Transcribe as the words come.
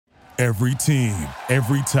Every team,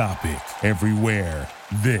 every topic, everywhere.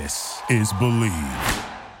 This is Believe.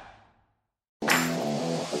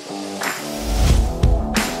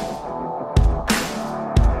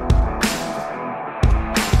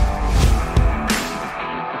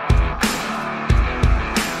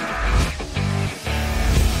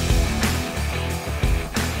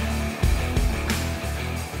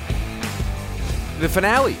 The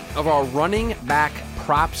finale of our running back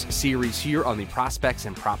props series here on the Prospects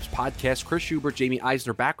and Props podcast. Chris Schubert, Jaime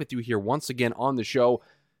Eisner back with you here once again on the show.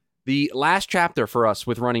 The last chapter for us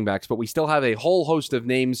with running backs, but we still have a whole host of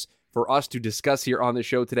names for us to discuss here on the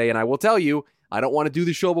show today. And I will tell you, I don't want to do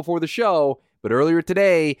the show before the show, but earlier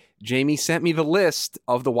today, Jaime sent me the list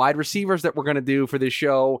of the wide receivers that we're going to do for this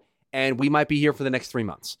show, and we might be here for the next 3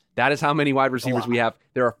 months. That is how many wide receivers we have.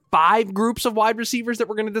 There are 5 groups of wide receivers that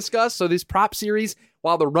we're going to discuss. So this prop series,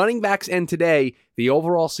 while the running backs end today, the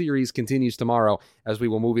overall series continues tomorrow as we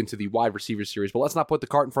will move into the wide receiver series. But let's not put the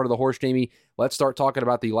cart in front of the horse, Jaime. Let's start talking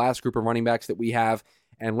about the last group of running backs that we have.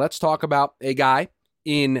 And let's talk about a guy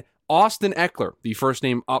in Austin Ekeler, the first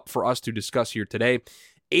name up for us to discuss here today.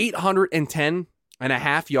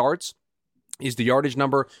 810.5 yards. Is the yardage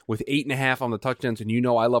number with 8.5 on the touchdowns. And you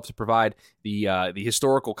know I love to provide the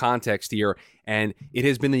historical context here. And it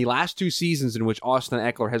has been the last 2 seasons in which Austin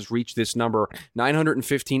Ekeler has reached this number,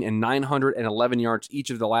 915 and 911 yards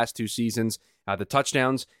each of the last 2 seasons. The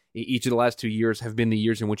touchdowns each of the last 2 years have been the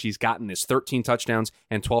years in which he's gotten this 13 touchdowns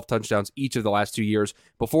and 12 touchdowns each of the last 2 years.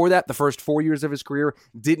 Before that, the first 4 years of his career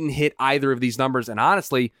didn't hit either of these numbers. And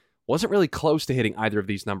honestly, wasn't really close to hitting either of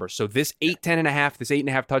these numbers. So this 810.5, this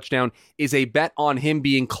 8.5 touchdown is a bet on him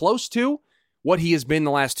being close to what he has been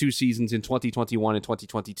the last 2 seasons in 2021 and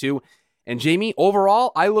 2022. And Jaime,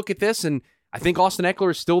 overall, I look at this and I think Austin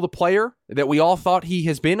Ekeler is still the player that we all thought he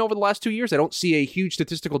has been over the last 2 years. I don't see a huge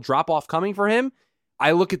statistical drop-off coming for him.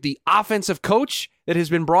 I look at the offensive coach that has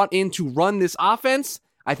been brought in to run this offense.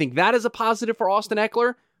 I think that is a positive for Austin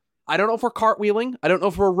Ekeler. I don't know if we're cartwheeling. I don't know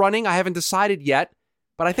if we're running. I haven't decided yet.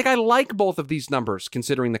 But I think I like both of these numbers,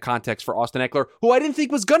 considering the context for Austin Ekeler, who I didn't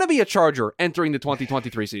think was going to be a Charger entering the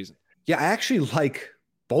 2023 season. Yeah, I actually like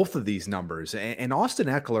both of these numbers. And Austin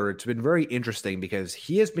Ekeler, it's been very interesting because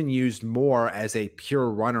he has been used more as a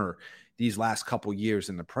pure runner these last couple years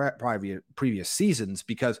in the previous seasons,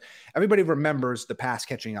 because everybody remembers the pass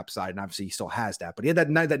catching upside, and obviously he still has that. But he had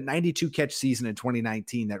that 92 catch season in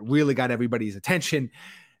 2019 that really got everybody's attention.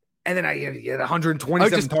 And then I had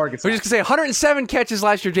 127 targets. I was just going to say 107 catches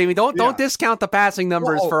last year, Jaime. Don't discount the passing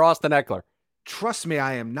numbers for Austin Ekeler. Trust me,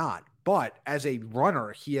 I am not. But as a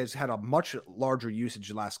runner, he has had a much larger usage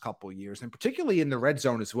the last couple of years, and particularly in the red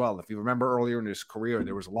zone as well. If you remember earlier in his career,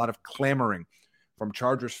 there was a lot of clamoring from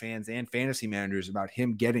Chargers fans and fantasy managers about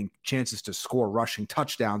him getting chances to score rushing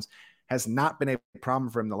touchdowns. Has not been a problem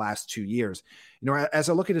for him the last 2 years. You know, as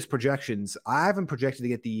I look at his projections, I have him projected to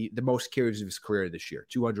get the most carries of his career this year,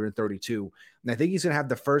 232. And I think he's going to have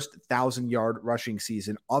the first 1,000-yard rushing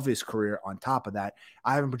season of his career on top of that.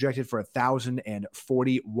 I have him projected for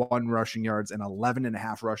 1,041 rushing yards and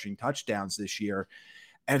 11.5 rushing touchdowns this year.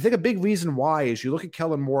 And I think a big reason why is you look at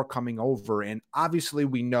Kellen Moore coming over, and obviously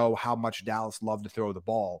we know how much Dallas loved to throw the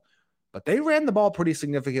ball. But they ran the ball pretty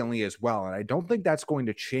significantly as well. And I don't think that's going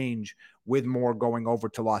to change with Moore going over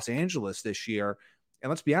to Los Angeles this year. And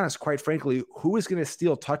let's be honest, quite frankly, who is going to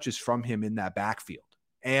steal touches from him in that backfield?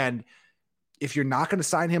 And if you're not going to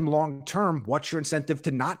sign him long-term, what's your incentive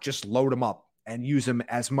to not just load him up and use him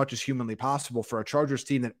as much as humanly possible for a Chargers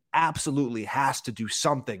team that absolutely has to do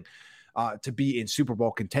something to be in Super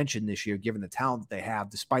Bowl contention this year, given the talent that they have,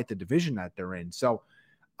 despite the division that they're in. So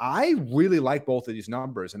I really like both of these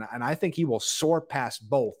numbers, and I think he will soar past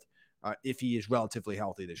both if he is relatively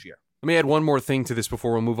healthy this year. Let me add one more thing to this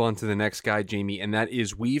before we move on to the next guy, Jaime, and that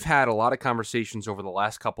is we've had a lot of conversations over the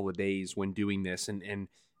last couple of days when doing this, and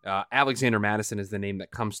Alexander Mattison is the name that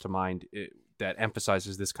comes to mind that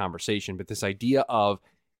emphasizes this conversation, but this idea of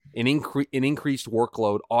an increased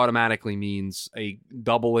workload automatically means a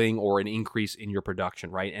doubling or an increase in your production,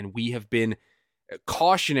 right? And we have been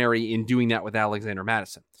cautionary in doing that with Alexander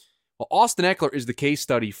Mattison. Well, Austin Ekeler is the case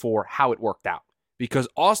study for how it worked out, because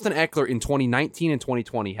Austin Ekeler in 2019 and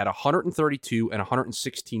 2020 had 132 and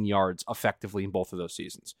 116 yards effectively in both of those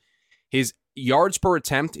seasons. His yards per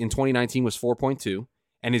attempt in 2019 was 4.2,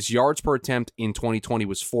 and his yards per attempt in 2020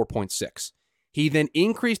 was 4.6. He then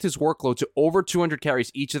increased his workload to over 200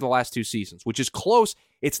 carries each of the last 2 seasons, which is close.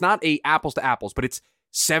 It's not a apples to apples, but it's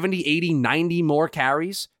 70, 80, 90 more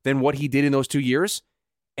carries than what he did in those 2 years.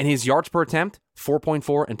 And his yards per attempt,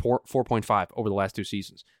 4.4 and 4.5 over the last 2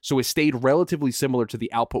 seasons. So it stayed relatively similar to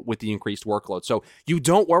the output with the increased workload. So you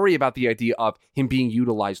don't worry about the idea of him being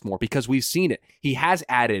utilized more because we've seen it. He has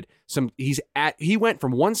added some. He went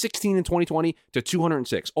from 116 in 2020 to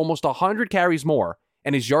 206, almost 100 carries more,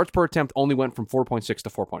 and his yards per attempt only went from 4.6 to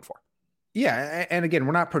 4.4. Yeah, and again,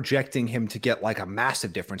 we're not projecting him to get like a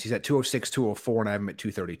massive difference. He's at 206, 204, and I have him at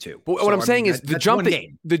 232. But what I'm saying is the jump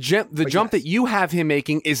that you have him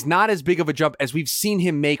making is not as big of a jump as we've seen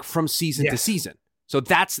him make from season to season. So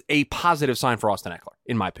that's a positive sign for Austin Ekeler,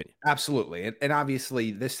 in my opinion. Absolutely. And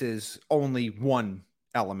obviously, this is only one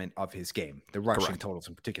element of his game, the rushing totals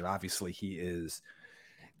in particular. Obviously, he is,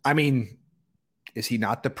 is he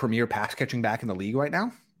not the premier pass catching back in the league right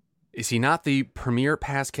now? Is he not the premier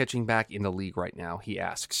pass catching back in the league right now? He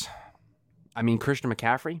asks. Christian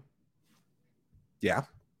McCaffrey? Yeah.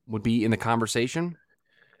 Would be in the conversation?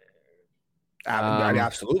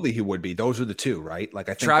 Absolutely, he would be. Those are the two, right? Like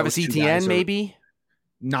I think Travis Etienne, maybe?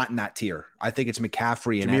 Not in that tier. I think it's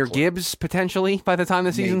McCaffrey and Jahmyr Ekeler. Gibbs, potentially, by the time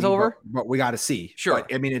the season's over? But we got to see. Sure. But,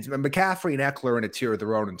 it's McCaffrey and Ekeler in a tier of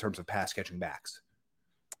their own in terms of pass catching backs.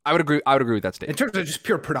 I would agree with that statement. In terms of just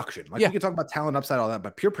pure production. We can talk about talent upside, all that,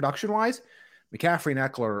 but pure production-wise, McCaffrey and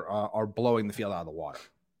Ekeler are blowing the field out of the water.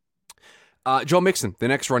 Joe Mixon, the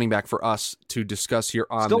next running back for us to discuss here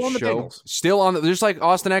on still the on show. The Bengals. Still on the, just like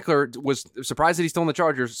Austin Ekeler was surprised that he's still on the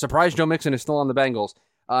Chargers. Surprised Joe Mixon is still on the Bengals.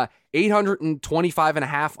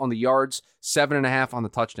 825.5 on the yards, 7.5 on the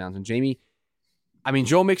touchdowns. And Jamie,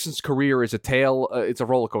 Joe Mixon's career is it's a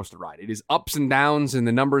roller coaster ride. It is ups and downs, and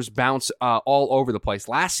the numbers bounce all over the place.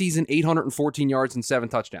 Last season, 814 yards and 7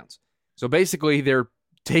 touchdowns. So basically, they're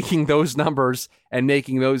taking those numbers and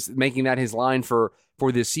making that his line for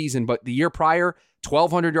this season. But the year prior,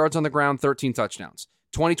 1,200 yards on the ground, 13 touchdowns.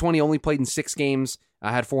 2020 only played in 6 games,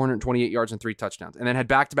 had 428 yards and 3 touchdowns, and then had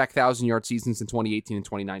back-to-back 1,000-yard seasons in 2018 and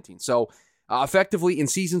 2019. So effectively, in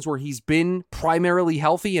seasons where he's been primarily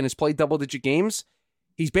healthy and has played double-digit games,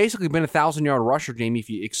 he's basically been a 1,000-yard rusher, Jamie, if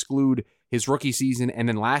you exclude his rookie season and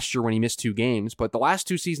then last year when he missed 2 games. But the last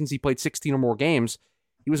 2 seasons he played 16 or more games,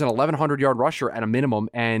 he was an 1,100-yard rusher at a minimum,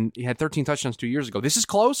 and he had 13 touchdowns 2 years ago. This is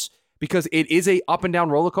close because it is a up-and-down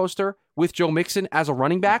roller coaster with Joe Mixon as a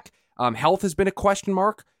running back. Health has been a question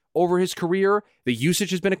mark over his career. The usage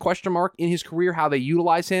has been a question mark in his career, how they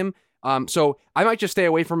utilize him. So I might just stay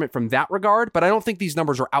away from it from that regard, but I don't think these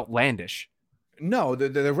numbers are outlandish. No,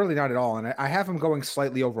 they're really not at all. And I have him going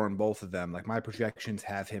slightly over on both of them. Like my projections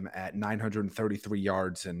have him at 933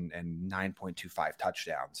 yards and 9.25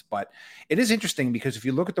 touchdowns. But it is interesting because if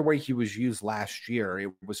you look at the way he was used last year, it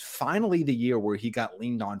was finally the year where he got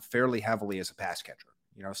leaned on fairly heavily as a pass catcher.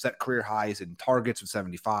 Set career highs in targets with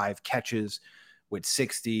 75, catches with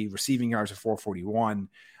 60, receiving yards of 441.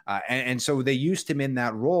 And so they used him in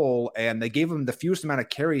that role, and they gave him the fewest amount of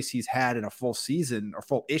carries he's had in a full season or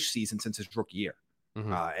full-ish season since his rookie year.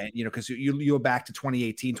 Mm-hmm. And because you go back to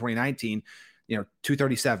 2018, 2019,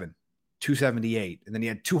 237, 278, and then he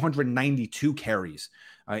had 292 carries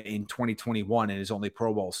in 2021 in his only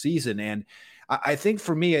Pro Bowl season. And I think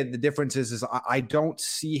for me, the difference is I don't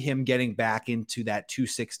see him getting back into that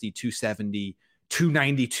 260, 270,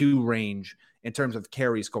 292 range in terms of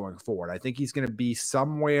carries going forward. I think he's going to be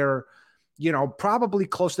somewhere, probably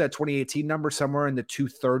close to that 2018 number, somewhere in the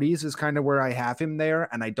 230s is kind of where I have him there.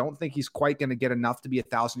 And I don't think he's quite going to get enough to be a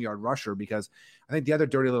 1,000-yard rusher because I think the other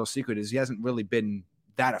dirty little secret is he hasn't really been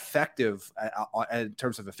that effective in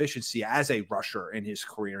terms of efficiency as a rusher in his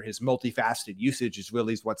career. His multifaceted usage is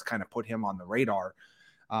really what's kind of put him on the radar.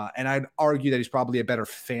 And I'd argue that he's probably a better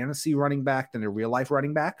fantasy running back than a real life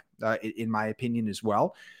running back, in my opinion as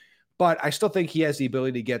well. But I still think he has the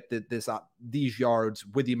ability to get these yards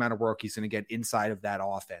with the amount of work he's going to get inside of that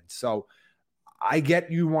offense. So I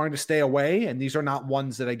get you wanting to stay away, and these are not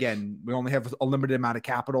ones that, again, we only have a limited amount of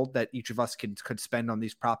capital that each of us could spend on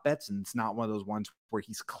these prop bets, and it's not one of those ones where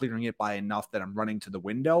he's clearing it by enough that I'm running to the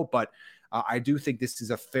window. But I do think this is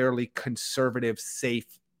a fairly conservative,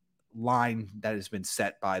 safe line that has been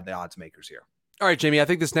set by the odds makers here. All right, Jamie, I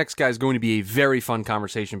think this next guy is going to be a very fun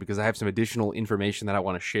conversation because I have some additional information that I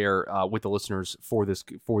want to share with the listeners for this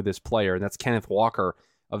player, and that's Kenneth Walker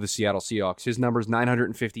of the Seattle Seahawks. His number is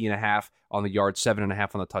 950.5 on the yards,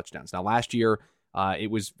 7.5 on the touchdowns. Now, last year, it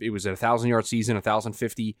was a 1,000-yard season,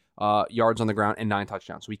 1,050 yards on the ground, and 9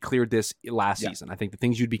 touchdowns. So he cleared this last season. I think the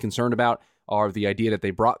things you'd be concerned about are the idea that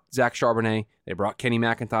they brought Zach Charbonnet, they brought Kenny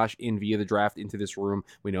McIntosh in via the draft into this room.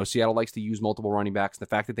 We know Seattle likes to use multiple running backs. The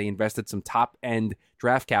fact that they invested some top-end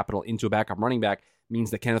draft capital into a backup running back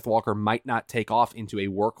means that Kenneth Walker might not take off into a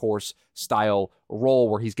workhorse-style role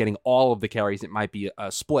where he's getting all of the carries. It might be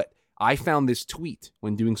a split. I found this tweet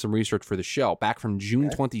when doing some research for the show back from June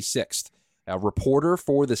 26th, a reporter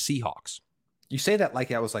for the Seahawks. You say that like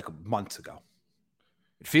that was like months ago.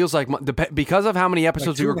 It feels like, because of how many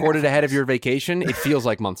episodes we recorded ahead of your vacation, it feels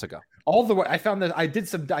like months ago. All the way. I found that I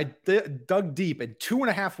dug deep, and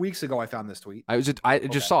 2.5 weeks ago, I found this tweet. I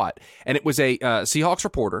just saw it. And it was a Seahawks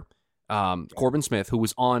reporter, Corbin Smith, who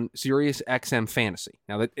was on Sirius XM Fantasy.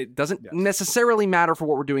 Now, it doesn't necessarily matter for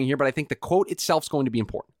what we're doing here, but I think the quote itself is going to be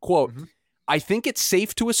important. Quote, I think it's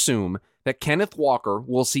safe to assume that Kenneth Walker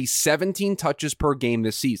will see 17 touches per game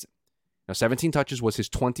this season. Now, 17 touches was his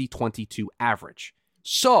 2022 average.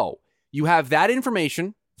 So you have that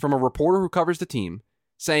information from a reporter who covers the team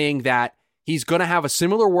saying that he's going to have a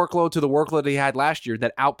similar workload to the workload he had last year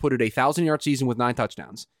that outputted a 1,000-yard season with 9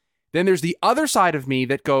 touchdowns. Then there's the other side of me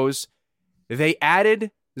that goes, they added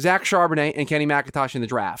Zach Charbonnet and Kenny McIntosh in the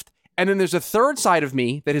draft. And then there's a third side of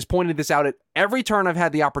me that has pointed this out at every turn I've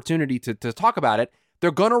had the opportunity to talk about it. They're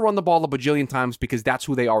going to run the ball a bajillion times because that's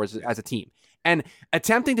who they are as a team. And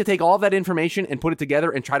attempting to take all of that information and put it together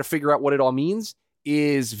and try to figure out what it all means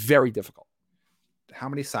is very difficult. How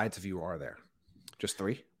many sides of you are there? Just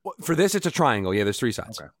 3? Well, for this, it's a triangle. Yeah, there's 3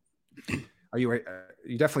 sides. Okay. Are you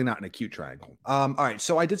you're definitely not in a cute triangle. All right.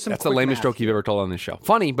 So I did some. That's the lamest joke you've ever told on this show.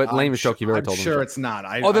 Funny, but lamest joke you've ever told. I'm sure it's not.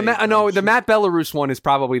 The Matt Belarus one is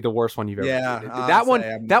probably the worst one you've ever. Yeah,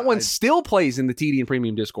 that one still plays in the TD and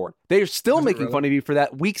Premium Discord. They're still making fun of you for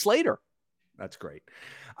that weeks later. That's great.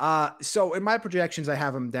 So in my projections, I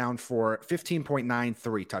have him down for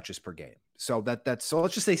 15.93 touches per game. So so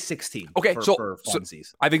let's just say 16. Okay, for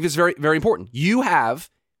funsies. I think this is very, very important. You have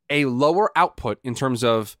a lower output in terms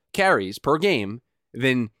of carries per game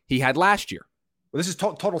than he had last year. Well, this is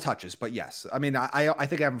total touches, but yes. I mean, I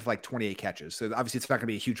think I have him for like 28 catches. So obviously it's not going to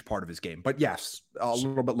be a huge part of his game, but yes, a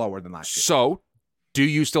little bit lower than last year. So do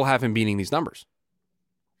you still have him beating these numbers?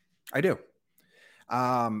 I do.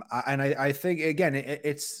 I think, again,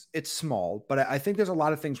 it's small, but I think there's a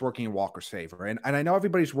lot of things working in Walker's favor. And I know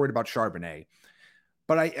everybody's worried about Charbonnet,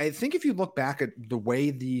 but I think if you look back at the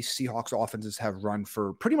way the Seahawks offenses have run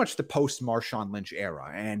for pretty much the post-Marshawn Lynch era,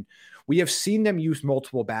 and we have seen them use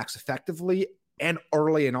multiple backs effectively and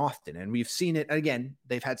early and often. And we've seen it, again,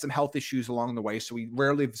 they've had some health issues along the way. So we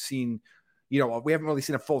rarely have seen, we haven't really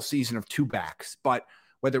seen a full season of 2 backs, but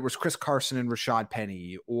whether it was Chris Carson and Rashad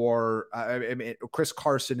Penny or Chris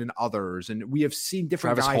Carson and others. And we have seen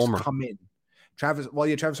different guys come in. Travis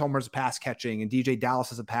Homer is a pass catching and DJ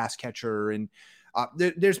Dallas is a pass catcher. And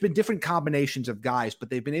there's been different combinations of guys,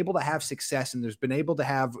 but they've been able to have success. And there's been able to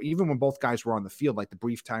have, even when both guys were on the field, like the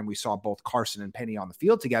brief time we saw both Carson and Penny on the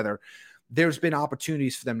field together, there's been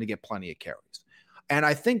opportunities for them to get plenty of carries. And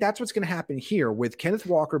I think that's what's going to happen here with Kenneth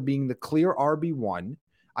Walker being the clear RB1.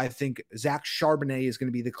 I think Zach Charbonnet is going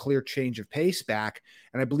to be the clear change of pace back.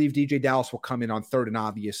 And I believe DJ Dallas will come in on 3rd and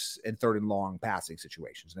obvious and 3rd and long passing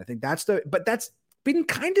situations. And I think that's been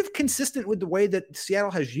kind of consistent with the way that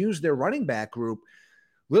Seattle has used their running back group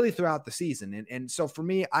really throughout the season. And so for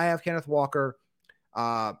me, I have Kenneth Walker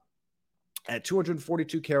at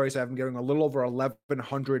 242 carries. I have him getting a little over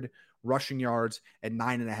 1,100 rushing yards and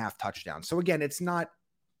 9.5 touchdowns. So again, it's not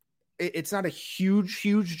a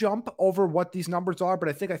huge jump over what these numbers are, but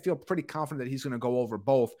I think I feel pretty confident that he's going to go over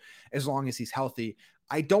both as long as he's healthy.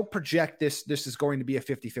 I don't project this is going to be a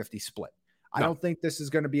 50-50 split. I don't think this is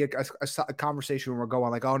going to be a conversation where we're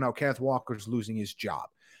going like, oh no, Kenneth Walker's losing his job.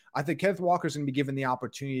 I think Kenneth Walker's going to be given the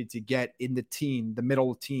opportunity to get in the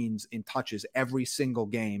middle teens in touches every single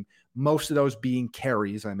game. Most of those being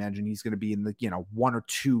carries. I imagine he's going to be in the 1 or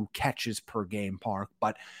 2 catches per game park,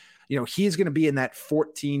 but he's going to be in that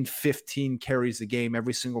 14, 15 carries a game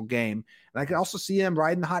every single game. And I can also see him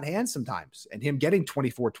riding the hot hand sometimes and him getting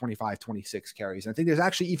 24, 25, 26 carries. And I think there's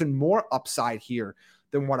actually even more upside here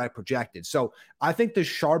than what I projected. So I think the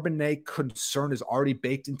Charbonnet concern is already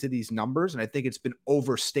baked into these numbers. And I think it's been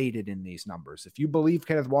overstated in these numbers. If you believe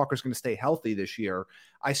Kenneth Walker is going to stay healthy this year,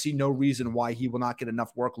 I see no reason why he will not get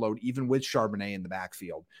enough workload, even with Charbonnet in the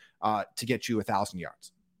backfield, to get you 1,000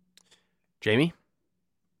 yards. Jamie?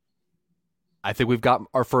 I think we've got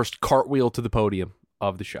our first cartwheel to the podium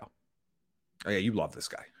of the show. Oh, yeah, you love this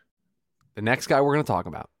guy. The next guy we're going to talk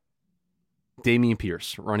about, Dameon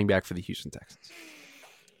Pierce, running back for the Houston Texans.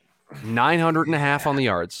 900.5 on the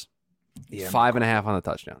yards, 5.5 on the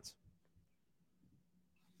touchdowns.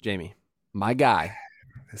 Jamie, my guy.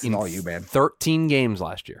 This is all you, man. 13 games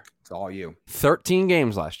last year. It's all you. 13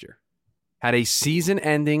 games last year. Had a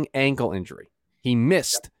season-ending ankle injury. He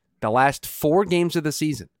missed the last 4 games of the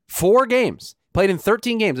season. 4 games. Played in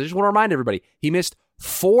 13 games. I just want to remind everybody, he missed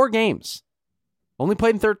 4 games. Only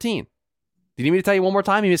played in 13. Do you need me to tell you one more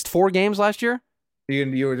time? He missed 4 games last year?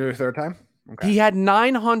 You would do a third time? Okay. He had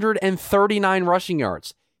 939 rushing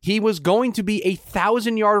yards. He was going to be a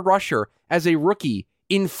 1,000-yard rusher as a rookie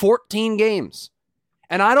in 14 games.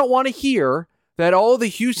 And I don't want to hear that, the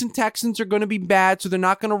Houston Texans are going to be bad, so they're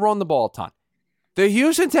not going to run the ball a ton. The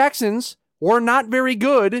Houston Texans were not very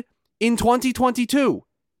good in 2022,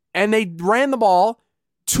 and they ran the ball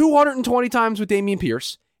 220 times with Dameon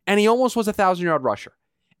Pierce, and he almost was a 1,000-yard rusher.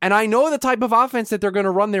 And I know the type of offense that they're going to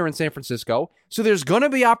run there in San Francisco, so there's going to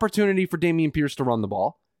be opportunity for Dameon Pierce to run the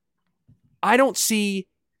ball. I don't see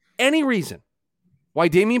any reason why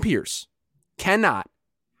Dameon Pierce cannot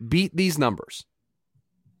beat these numbers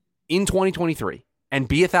in 2023 and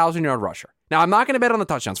be a 1,000-yard rusher. Now, I'm not going to bet on the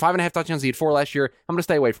touchdowns. 5.5 touchdowns. He had 4 last year. I'm going to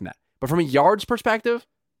stay away from that. But from a yards perspective,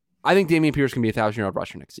 I think Dameon Pierce can be a 1,000-yard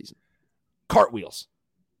rusher next season. Cartwheels.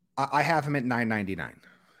 I have him at 999.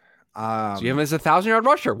 So you have him as a 1,000-yard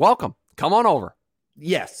rusher. Welcome. Come on over.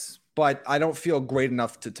 Yes, but I don't feel great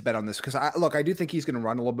enough to bet on this because, I do think he's going to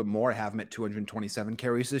run a little bit more. I have him at 227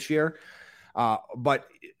 carries this year. But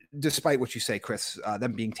despite what you say, Chris,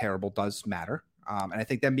 them being terrible does matter. And I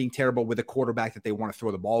think them being terrible with a quarterback that they want to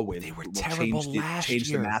throw the ball with they were terrible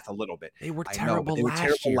change the math a little bit. They were terrible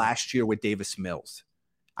last year with Davis Mills.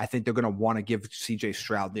 I think they're going to want to give CJ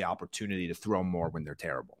Stroud the opportunity to throw more when they're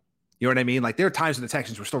terrible. You know what I mean? Like there are times when the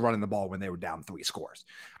Texans were still running the ball when they were down 3 scores.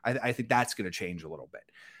 I think that's going to change a little bit.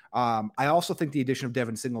 I also think the addition of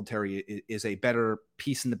Devin Singletary is a better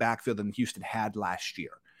piece in the backfield than Houston had last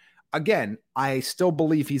year. Again, I still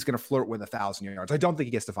believe he's going to flirt with 1,000 yards. I don't think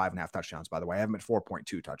he gets to 5.5 touchdowns, by the way. I have him at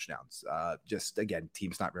 4.2 touchdowns. Again,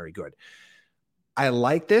 team's not very good. I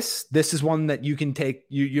like this. This is one that you can take.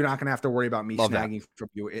 You're not going to have to worry about me snagging from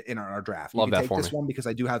you in our draft. Love you can that take this one because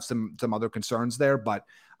I do have some other concerns there, but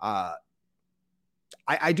I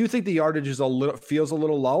do think the yardage is feels a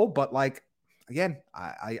little low, but like, again,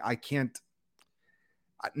 I can't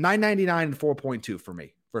 999 and 4.2 for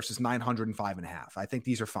me versus 905.5. I think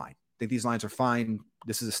these are fine. I think these lines are fine.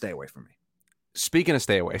 This is a stay away for me. Speaking of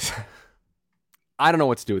stay aways, I don't know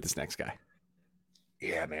what to do with this next guy.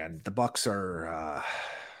 Yeah, man. The Bucs are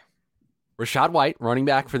Rachaad White, running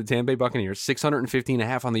back for the Tampa Bay Buccaneers,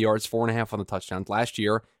 615.5 on the yards, 4.5 on the touchdowns. Last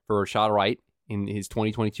year for Rachaad White in his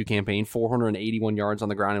 2022 campaign, 481 yards on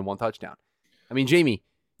the ground and 1 touchdown. I mean, Jamie,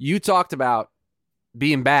 you talked about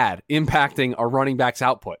being bad, impacting a running back's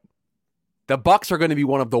output. The Bucs are going to be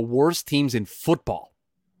one of the worst teams in football.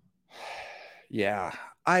 Yeah.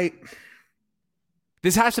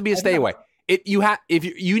 This has to be a stay away.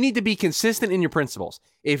 You need to be consistent in your principles.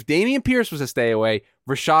 If Dameon Pierce was a stay away,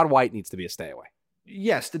 Rachaad White needs to be a stay away.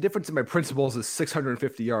 Yes, the difference in my principles is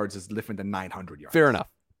 650 yards is different than 900 yards. Fair enough.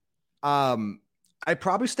 I'd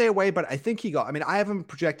probably stay away, but I think I have him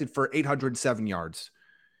projected for 807 yards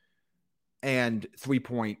and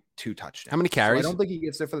 3.2 touchdowns. How many carries? So I don't think he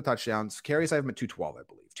gets there for the touchdowns. Carries, I have him at 212, I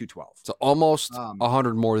believe. 212. So almost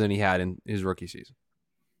 100 more than he had in his rookie season.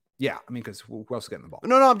 Yeah, I mean, because who else is getting the ball?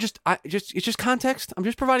 No, it's just context. I'm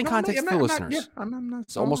just providing context for the listeners. I'm not.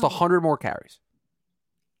 It's almost 100 more carries.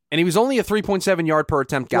 And he was only a 3.7 yard per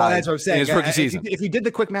attempt guy that's what I'm saying. in his rookie season. If you did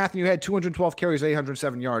the quick math and you had 212 carries,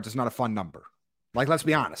 807 yards, it's not a fun number. Like, let's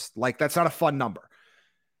be honest. Like, that's not a fun number.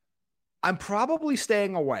 I'm probably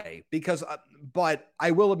staying away because, but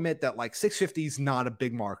I will admit that like 650 is not a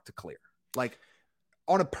big mark to clear. Like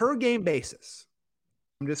on a per game basis,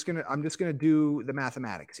 I'm just gonna do the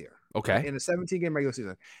mathematics here. Okay. In a 17 game regular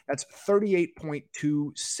season, that's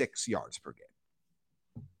 38.26 yards per game.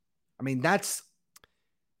 I mean, that's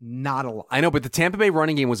not a lot. I know, but the Tampa Bay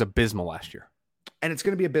running game was abysmal last year. And it's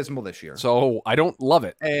going to be abysmal this year. So I don't love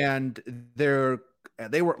it. And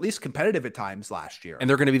they were at least competitive at times last year. And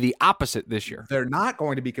they're going to be the opposite this year. They're not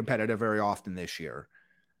going to be competitive very often this year.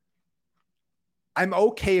 I'm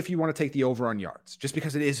okay if you want to take the over on yards, just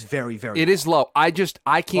because it is very, very low. It is low. I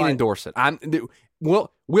can't endorse it.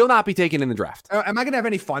 Will not be taken in the draft. Am I going to have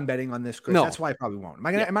any fun betting on this, Chris? No. That's why I probably won't.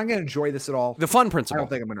 Am I going to enjoy this at all? The fun principle. I don't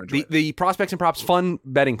think I'm going to enjoy the prospects and props fun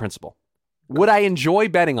betting principle. Would I enjoy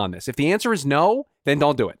betting on this? If the answer is no, then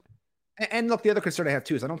don't do it. And look, the other concern I have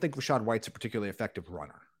too is I don't think Rachaad White's a particularly effective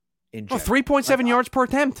runner. In 3.7 yards per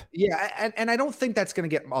attempt. Yeah, and I don't think that's going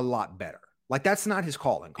to get a lot better. Like, that's not his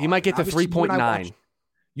calling. He might get to 3.9.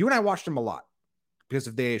 You and I watched him a lot because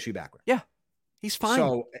of the ASU background. Yeah, he's fine.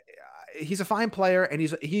 So he's a fine player, and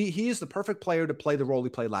he is the perfect player to play the role he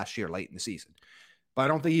played last year late in the season. But I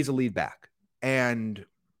don't think he's a lead back, and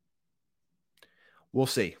we'll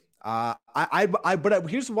see. But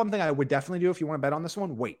here's the one thing I would definitely do if you want to bet on this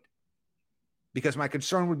one: wait, because my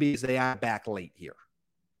concern would be is they add back late here.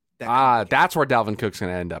 That's where Dalvin Cook's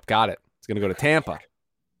going to end up. Got it. It's going to go to Tampa.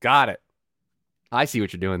 Got it. I see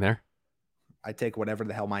what you're doing there. I take whatever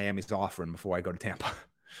the hell Miami's offering before I go to Tampa.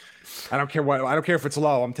 I don't care if it's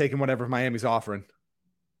low. I'm taking whatever Miami's offering.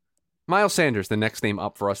 Miles Sanders, the next name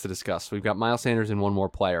up for us to discuss. We've got Miles Sanders and one more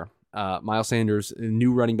player. Miles Sanders,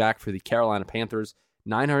 new running back for the Carolina Panthers,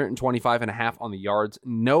 925.5 on the yards,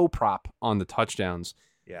 no prop on the touchdowns.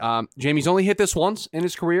 Yeah. Jamie's only hit this once in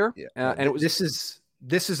his career, and it was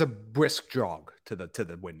this is a brisk jog to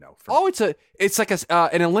the window. It's like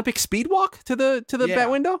an Olympic speed walk to the bet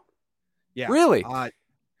window. Yeah, really.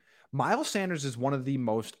 Miles Sanders is one of the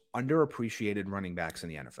most underappreciated running backs in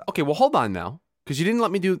the NFL. Okay, well, hold on now, because you didn't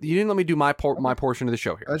let me do my portion of the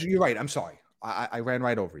show here. You're right. I'm sorry. I ran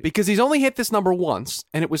right over you because he's only hit this number once,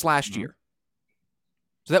 and it was last year.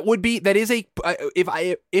 So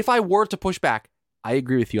if I were to push back, I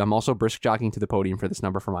agree with you. I'm also brisk jogging to the podium for this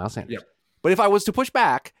number for Miles Sanders. Yep. But if I was to push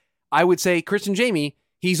back, I would say, Chris and Jamie,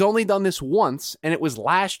 he's only done this once, and it was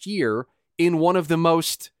last year in one of the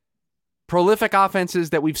most prolific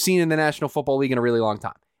offenses that we've seen in the National Football League in a really long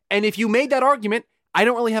time. And if you made that argument, I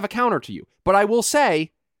don't really have a counter to you. But I will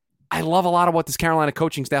say, I love a lot of what this Carolina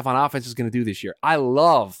coaching staff on offense is going to do this year. I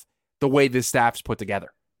love the way this staff's put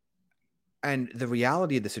together. And the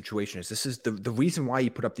reality of the situation is this is the reason why he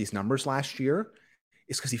put up these numbers last year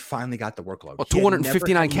is because he finally got the workload. Well,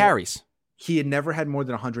 259 carries. He had never had more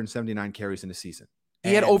than 179 carries in a season.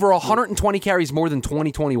 He had over 120 carries more than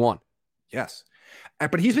 2021. Yes.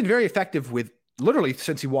 But he's been very effective with literally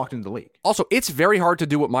since he walked into the league. Also, it's very hard to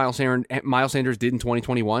do what Miles Sanders did in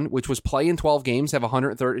 2021, which was play in 12 games, have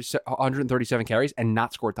 137 carries, and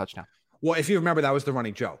not score a touchdown. Well, if you remember, that was the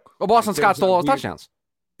running joke. Well, Boston Scott stole all touchdowns.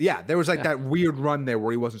 Yeah, there was that weird run there where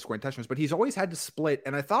he wasn't scoring touchdowns, but he's always had to split,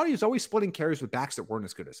 and I thought he was always splitting carries with backs that weren't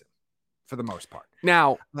as good as him, for the most part.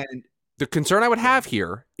 Now, the concern I would have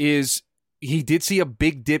here is he did see a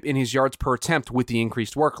big dip in his yards per attempt with the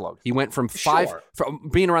increased workload. He went from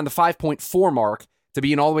being around the 5.4 mark to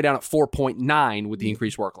being all the way down at 4.9 with the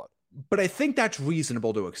increased workload. But I think that's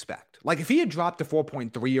reasonable to expect. Like if he had dropped to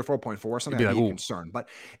 4.3 or 4.4 or something, I'd be concerned. But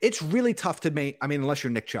it's really tough to make. I mean, unless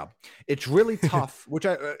you're Nick Chubb, it's really tough,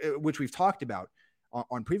 which we've talked about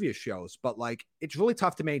on previous shows. But like, it's really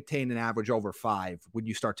tough to maintain an average over 5 when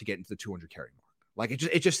you start to get into the 200 carry mark. Like it's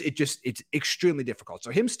extremely difficult.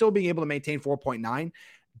 So him still being able to maintain 4.9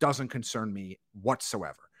 doesn't concern me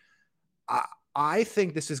whatsoever. I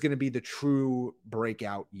think this is going to be the true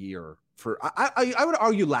breakout year for. I would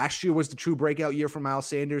argue last year was the true breakout year for Miles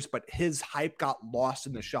Sanders, but his hype got lost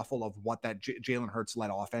in the shuffle of what that Jalen Hurts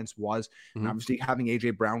led offense was, and obviously having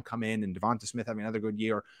AJ Brown come in and Devonta Smith having another good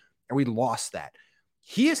year, and we lost that.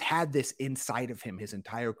 He has had this inside of him his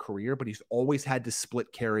entire career, but he's always had to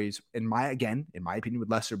split carries, in my opinion, with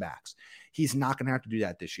lesser backs. He's not going to have to do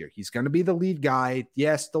that this year. He's going to be the lead guy.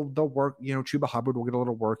 Yes, they'll work. Chuba Hubbard will get a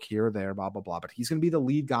little work here or there, blah, blah, blah. But he's going to be the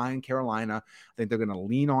lead guy in Carolina. I think they're going to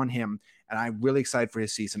lean on him, and I'm really excited for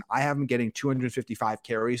his season. I have him getting 255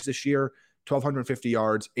 carries this year, 1,250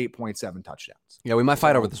 yards, 8.7 touchdowns. Yeah, we might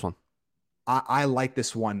fight over this one. I like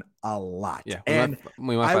this one a lot. Yeah,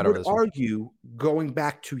 we might fight over this one. I would argue, going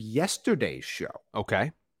back to yesterday's show,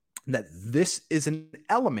 okay, that this is an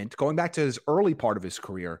element, going back to his early part of his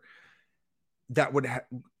career, that would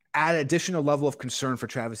add additional level of concern for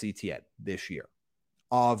Travis Etienne this year,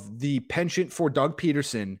 of the penchant for Doug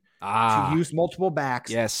Peterson to use multiple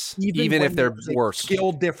backs. Yes, even if they're worse.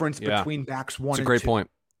 Skill difference between backs 1 and 2. It's a great point.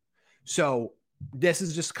 So this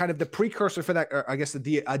is just kind of the precursor for that, or I guess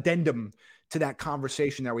the addendum to that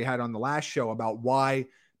conversation that we had on the last show about why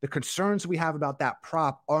the concerns we have about that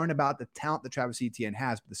prop aren't about the talent that Travis Etienne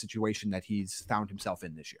has, but the situation that he's found himself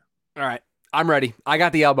in this year. All right. I'm ready. I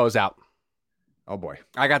got the elbows out. Oh, boy.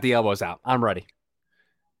 I got the elbows out. I'm ready.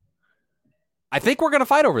 I think we're going to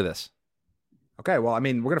fight over this. Okay. Well, I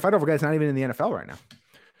mean, we're going to fight over guys not even in the NFL right now.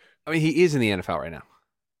 I mean, he is in the NFL right now.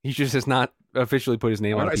 He just has not officially put his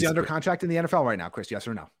name on it. Is he under contract in the NFL right now, Chris? Yes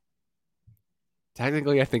or no?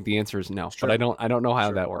 Technically, I think the answer is no, but I don't know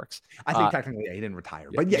how that works. I think technically, he didn't retire,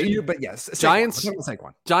 but yes. Giants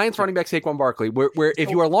running back Saquon Barkley. Where if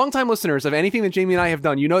you are longtime listeners of anything that Jamie and I have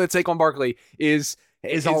done, you know that Saquon Barkley is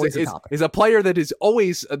always a topic. Is a player that is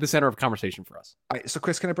always at the center of conversation for us. All right, so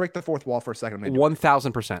Chris, can I break the fourth wall for a second?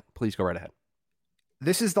 1,000%. Please go right ahead.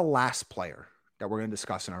 This is the last player that we're going to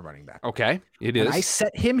discuss in our running back. Okay, it is. And I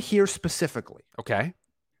set him here specifically. Okay,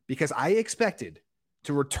 because I expected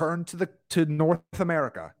to return to North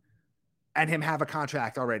America and him have a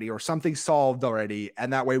contract already or something solved already,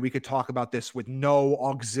 and that way we could talk about this with no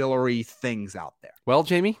auxiliary things out there. Well,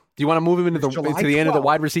 Jamie, do you want to move him into the end of the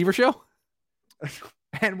wide receiver show?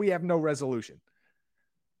 And we have no resolution.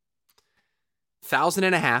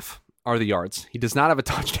 1,500 are the yards. He does not have a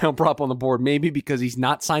touchdown prop on the board, maybe because he's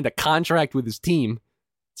not signed a contract with his team.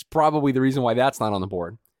 It's probably the reason why that's not on the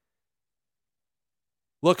board.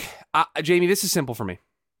 Look, Jamie, this is simple for me.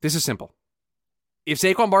 This is simple. If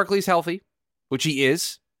Saquon Barkley is healthy, which he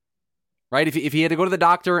is, right? If he had to go to the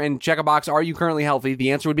doctor and check a box, are you currently healthy?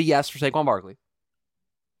 The answer would be yes for Saquon Barkley.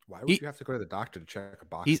 Why would you have to go to the doctor to check a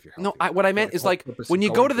box if you're healthy? No, what I meant is like when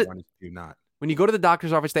you go to the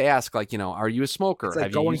doctor's office, they ask like, are you a smoker? It's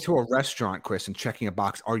like going to a restaurant, Chris, and checking a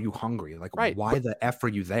box. Are you hungry? Like, right. Why the F are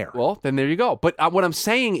you there? Well, then there you go. But what I'm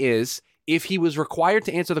saying is, if he was required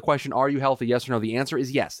to answer the question, are you healthy? Yes or no? The answer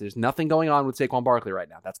is yes. There's nothing going on with Saquon Barkley right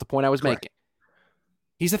now. That's the point I was making.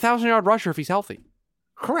 He's a 1,000-yard rusher if he's healthy.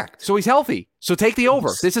 Correct. So he's healthy. So take the over.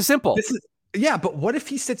 This is simple. Yeah, but what if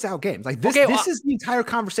he sits out games? Like this, this is the entire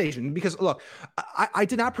conversation. Because look, I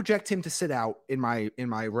did not project him to sit out in my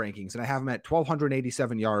rankings, and I have him at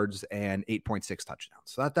 1,287 yards and 8.6 touchdowns.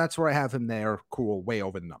 So that's where I have him there. Cool, way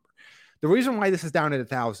over the number. The reason why this is down at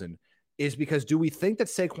 1,000 is because do we think that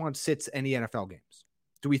Saquon sits any NFL games?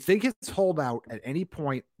 Do we think his holdout at any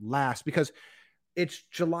point lasts? Because it's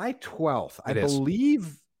July 12th. I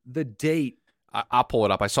believe the date. I'll pull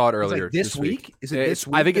it up. I saw it earlier. Like this week? Is it this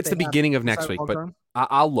week? I think it's the beginning of next week, but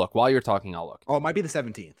I'll look. While you're talking, I'll look. Oh, it might be the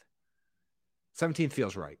 17th. 17th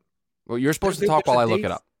feels right. Well, you're supposed to talk while I look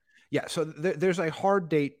it up. Yeah, so there's a hard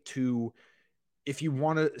date to, if you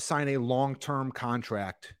want to sign a long-term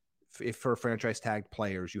contract for franchise tagged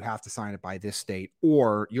players, you have to sign it by this date,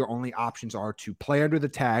 or your only options are to play under the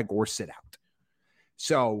tag or sit out.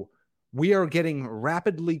 So we are getting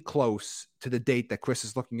rapidly close to the date that Chris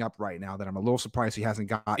is looking up right now that I'm a little surprised he hasn't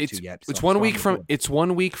got to yet. It's 1 week from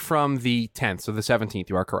the 10th, so the 17th.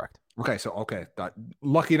 You are correct. Okay, so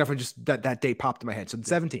lucky enough, that date popped in my head. So the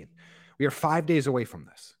 17th. We are 5 days away from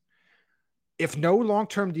this. If no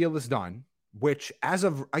long-term deal is done, which as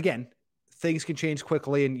of again, things can change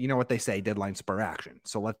quickly, and you know what they say, deadline spur action.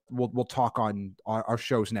 So we'll talk on our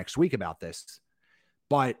shows next week about this.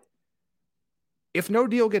 But if no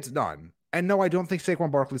deal gets done, and no, I don't think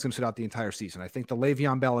Saquon Barkley is going to sit out the entire season. I think the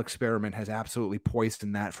Le'Veon Bell experiment has absolutely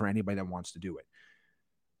poisoned that for anybody that wants to do it.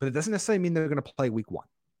 But it doesn't necessarily mean they're going to play week 1.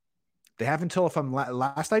 They have until, if I'm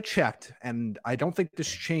last I checked, and I don't think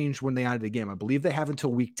this changed when they added the game, I believe they have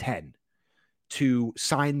until week 10 to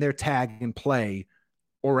sign their tag and play,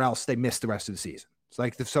 or else they miss the rest of the season. It's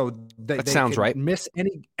like they sounds right. Miss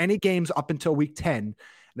any games up until week 10, and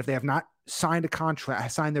if they have not signed a contract,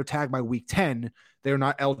 signed their tag by week 10, they're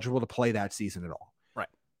not eligible to play that season at all. Right.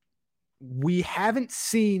 We haven't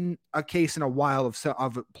seen a case in a while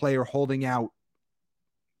of a player holding out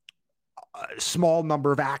a small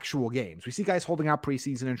number of actual games. We see guys holding out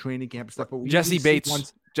preseason and training camp and stuff. But Jesse Bates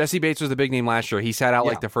was the big name last year. He sat out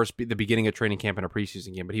like the beginning of training camp in a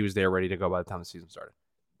preseason game, but he was there ready to go by the time the season started.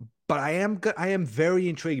 But I am very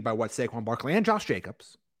intrigued by what Saquon Barkley and Josh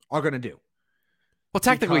Jacobs are going to do. Well,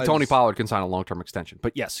 technically, Tony Pollard can sign a long-term extension,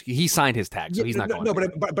 but yes, he signed his tag, so he's not going. No,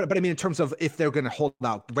 but I mean, in terms of if they're going to hold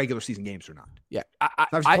out regular season games or not. Yeah,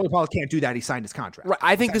 Tony Pollard can't do that. He signed his contract. Right.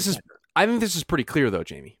 I think this is pretty clear, though,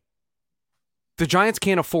 Jamie. The Giants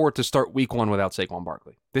can't afford to start week 1 without Saquon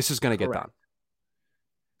Barkley. This is going to get done.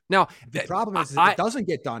 Now, the problem is it doesn't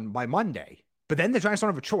get done by Monday, but then the Giants don't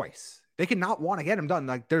have a choice. They cannot want to get him done.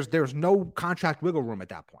 Like there's no contract wiggle room at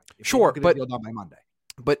that point. Sure, but deal done by Monday.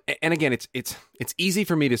 But and again, it's easy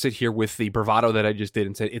for me to sit here with the bravado that I just did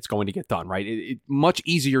and say it's going to get done, right? It much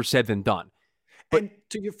easier said than done. But and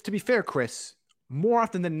to be fair, Chris, more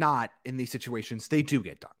often than not in these situations, they do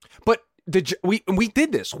get done. But we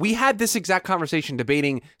did this. We had this exact conversation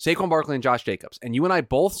debating Saquon Barkley and Josh Jacobs, and you and I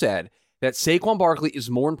both said that Saquon Barkley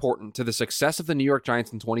is more important to the success of the New York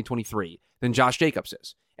Giants in 2023 than Josh Jacobs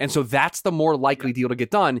is. And so that's the more likely deal to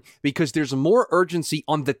get done because there's more urgency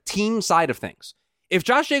on the team side of things. If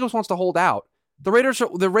Josh Jacobs wants to hold out, the Raiders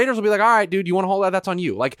will be like, all right, dude, you want to hold out? That's on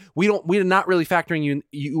you. Like we're not really factoring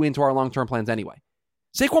you into our long-term plans anyway.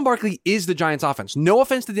 Saquon Barkley is the Giants offense. No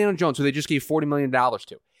offense to Daniel Jones, who they just gave $40 million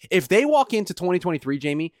to. If they walk into 2023,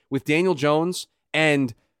 Jamie, with Daniel Jones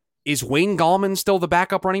and is Wayne Gallman still the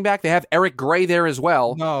backup running back? They have Eric Gray there as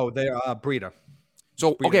well. No, they're Breida.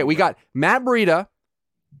 So, okay, we got Matt Breida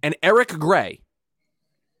and Eric Gray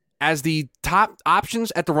as the top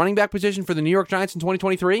options at the running back position for the New York Giants in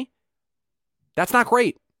 2023. That's not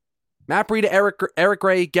great. Matt Breida, Eric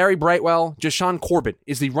Gray, Gary Brightwell, Jashawn Corbett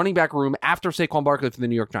is the running back room after Saquon Barkley for the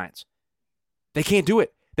New York Giants. They can't do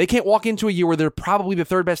it. They can't walk into a year where they're probably the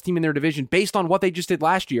third best team in their division based on what they just did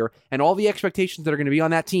last year and all the expectations that are going to be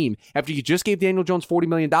on that team after you just gave Daniel Jones $40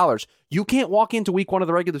 million. You can't walk into week 1 of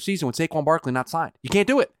the regular season with Saquon Barkley not signed. You can't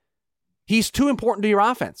do it. He's too important to your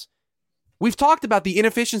offense. We've talked about the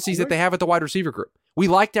inefficiencies that they have at the wide receiver group. We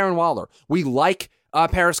like Darren Waller. We like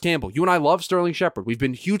Paris Campbell. You and I love Sterling Shepard. We've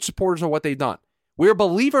been huge supporters of what they've done. We're a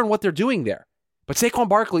believer in what they're doing there. But Saquon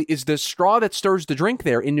Barkley is the straw that stirs the drink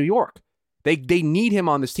there in New York. They need him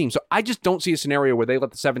on this team. So I just don't see a scenario where they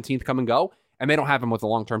let the 17th come and go and they don't have him with a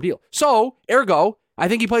long-term deal. So, ergo, I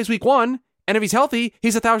think he plays week 1, and if he's healthy,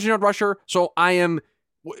 he's a 1,000-yard rusher. So I am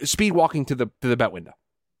speed walking to the bet window.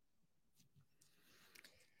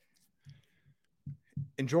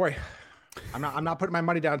 Enjoy. I'm not putting my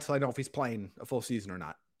money down until I know if he's playing a full season or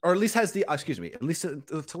not. Or at least has the, at least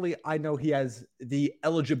until I know he has the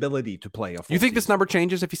eligibility to play a full season. You think this number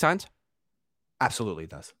changes if he signs? Absolutely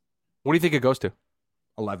does. What do you think it goes to?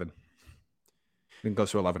 11. It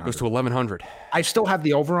goes to 1,100. Goes to 1,100. I still have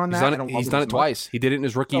the over on that. He's done it twice. He did it in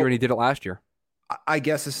his rookie year and he did it last year. I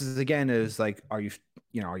guess this is, again, is like, are you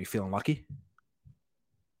feeling lucky?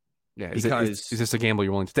 Yeah. Is this a gamble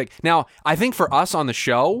you're willing to take? Now, I think for us on the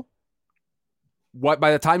show,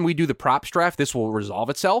 by the time we do the props draft, this will resolve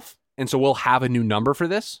itself. And so we'll have a new number for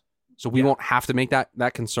this. So we won't have to make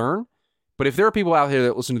that concern. But if there are people out here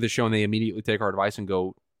that listen to this show and they immediately take our advice and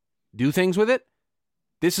go do things with it,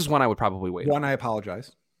 this is one I would probably wait. One, I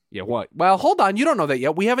apologize. Yeah, what? Well, hold on. You don't know that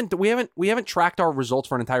yet. We haven't tracked our results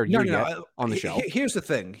for an entire year yet on the show. Here's the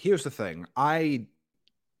thing.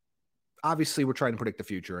 Obviously we're trying to predict the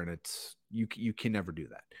future, and it's you can never do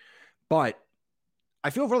that. But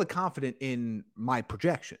I feel really confident in my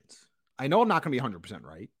projections. I know I'm not going to be 100%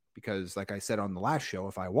 right because, like I said on the last show,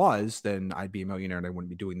 if I was, then I'd be a millionaire and I wouldn't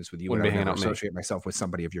be doing this with you. Wouldn't and be I would hanging out associate myself with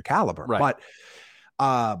somebody of your caliber. Right. But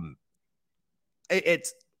I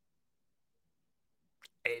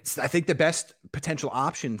think the best potential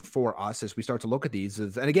option for us as we start to look at these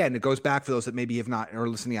is, and again, it goes back for those that maybe have not are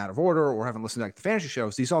listening out of order or haven't listened to the fantasy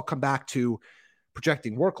shows. These all come back to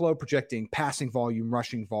projecting workload, projecting passing volume,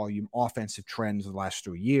 rushing volume, offensive trends of the last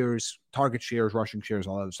 3 years, target shares, rushing shares,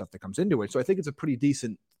 all that other stuff that comes into it. So I think it's a pretty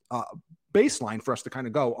decent baseline for us to kind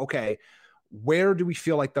of go, okay, where do we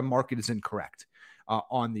feel like the market is incorrect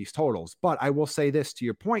on these totals? But I will say this to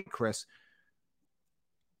your point, Chris.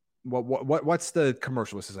 What's the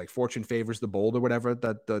commercial? This is like Fortune favors the bold or whatever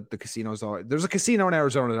that the casinos are. There's a casino in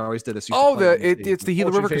Arizona that always did this. It's the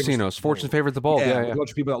Gila River casinos. Fortune favors the bold. Yeah. A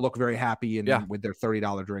bunch of people that look very happy and with their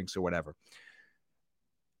 $30 drinks or whatever.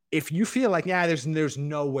 If you feel like, there's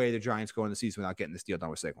no way the Giants go in the season without getting this deal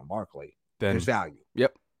done with Saquon Barkley, then there's value.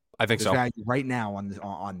 Yep, I think there's value right now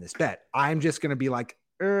on this bet. I'm just gonna be like,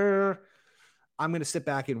 I'm going to sit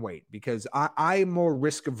back and wait because I'm more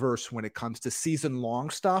risk averse when it comes to season long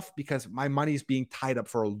stuff because my money's being tied up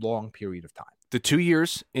for a long period of time. The 2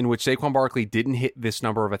 years in which Saquon Barkley didn't hit this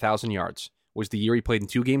number of 1,000 yards was the year he played in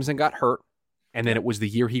 2 games and got hurt. And then it was the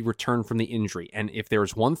year he returned from the injury. And if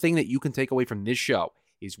there's one thing that you can take away from this show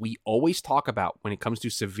is we always talk about when it comes to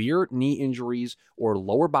severe knee injuries or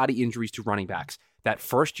lower body injuries to running backs, that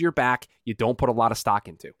first year back, you don't put a lot of stock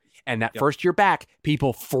into. And that first year back,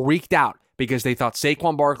 people freaked out because they thought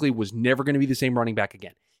Saquon Barkley was never going to be the same running back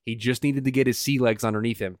again. He just needed to get his sea legs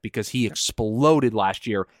underneath him because he exploded last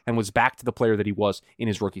year and was back to the player that he was in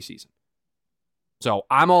his rookie season. So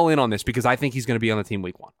I'm all in on this because I think he's going to be on the team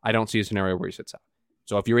week 1. I don't see a scenario where he sits out.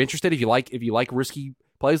 So if you're interested, if you like risky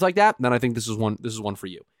plays like that, then I think this is one for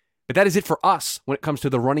you. But that is it for us when it comes to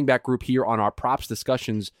the running back group here on our props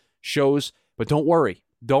discussions shows. But don't worry,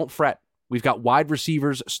 don't fret. We've got wide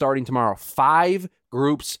receivers starting tomorrow. 5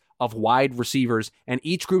 groups of wide receivers, and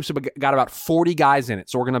each group's got about 40 guys in it.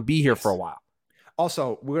 So we're going to be here for a while.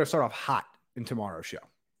 Also, we're going to start off hot in tomorrow's show.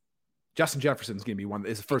 Justin Jefferson's going to be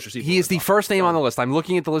is the first receiver. He is the first name on the list. I'm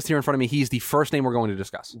looking at the list here in front of me. He's the first name we're going to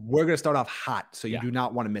discuss. We're going to start off hot, so you do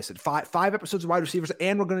not want to miss it. 5 episodes of wide receivers,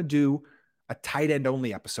 and we're going to do a tight end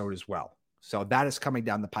only episode as well. So that is coming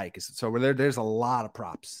down the pike. So there's a lot of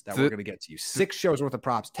props that we're going to get to you. 6 shows worth of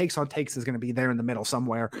props. Takes on Takes is going to be there in the middle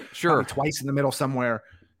somewhere. Sure. Twice in the middle somewhere.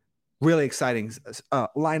 Really exciting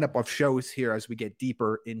lineup of shows here as we get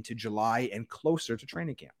deeper into July and closer to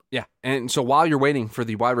training camp. Yeah, and so while you're waiting for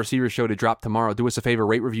the wide receiver show to drop tomorrow, do us a favor,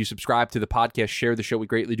 rate, review, subscribe to the podcast, share the show. We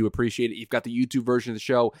greatly do appreciate it. You've got the YouTube version of the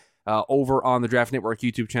show over on the Draft Network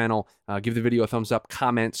YouTube channel. Give the video a thumbs up,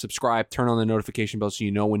 comment, subscribe, turn on the notification bell so you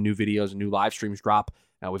know when new videos and new live streams drop.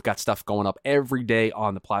 We've got stuff going up every day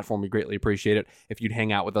on the platform. We greatly appreciate it if you'd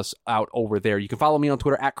hang out with us out over there. You can follow me on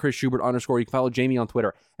Twitter at Chris Schubert _. You can follow Jaime on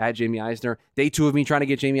Twitter at Jaime Eisner. Day 2 of me trying to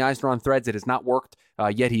get Jaime Eisner on Threads. It has not worked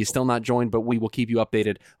yet. He is still not joined, but we will keep you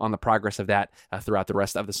updated on the progress of that throughout the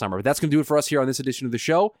rest of the summer. But that's going to do it for us here on this edition of the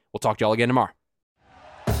show. We'll talk to y'all again tomorrow.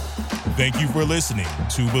 Thank you for listening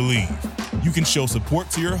to Believe. You can show support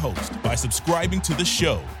to your host by subscribing to the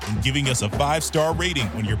show and giving us a 5-star rating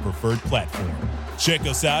on your preferred platform. Check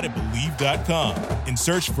us out at Believe.com and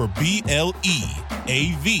search for BLEAV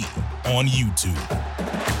on YouTube.